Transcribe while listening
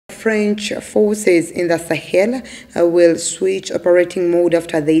French forces in the Sahel will switch operating mode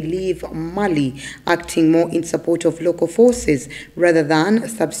after they leave Mali, acting more in support of local forces rather than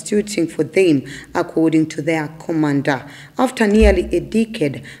substituting for them, according to their commander. After nearly a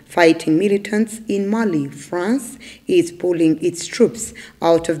decade fighting militants in Mali, France is pulling its troops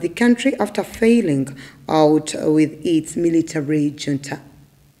out of the country after failing out with its military junta.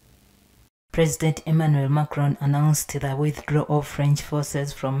 President Emmanuel Macron announced the withdrawal of French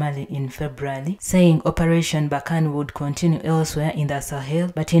forces from Mali in February, saying Operation Barkhane would continue elsewhere in the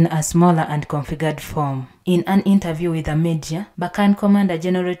Sahel, but in a smaller and configured form. In an interview with the media, Barkhane Commander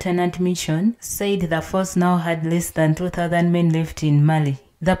General Lieutenant Michon said the force now had less than 2,000 men left in Mali.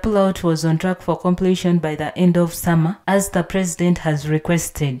 The pullout was on track for completion by the end of summer, as the president has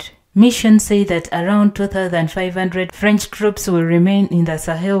requested. Mission say that around 2,500 French troops will remain in the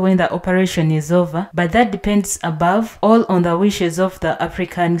Sahel when the operation is over, but that depends above all on the wishes of the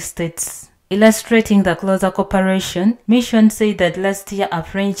African states. Illustrating the closer cooperation, Mission said that last year a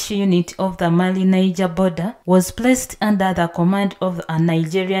French unit of the Mali-Niger border was placed under the command of a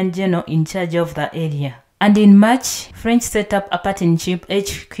Nigerian general in charge of the area. And in March, French set up a partnership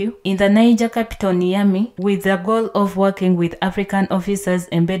HQ in the Niger capital Niamey with the goal of working with African officers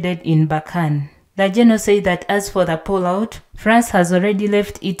embedded in Barkhane. The general said that as for the pullout, France has already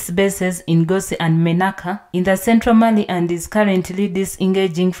left its bases in Gossi and Menaka in the central Mali and is currently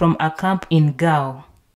disengaging from a camp in Gao.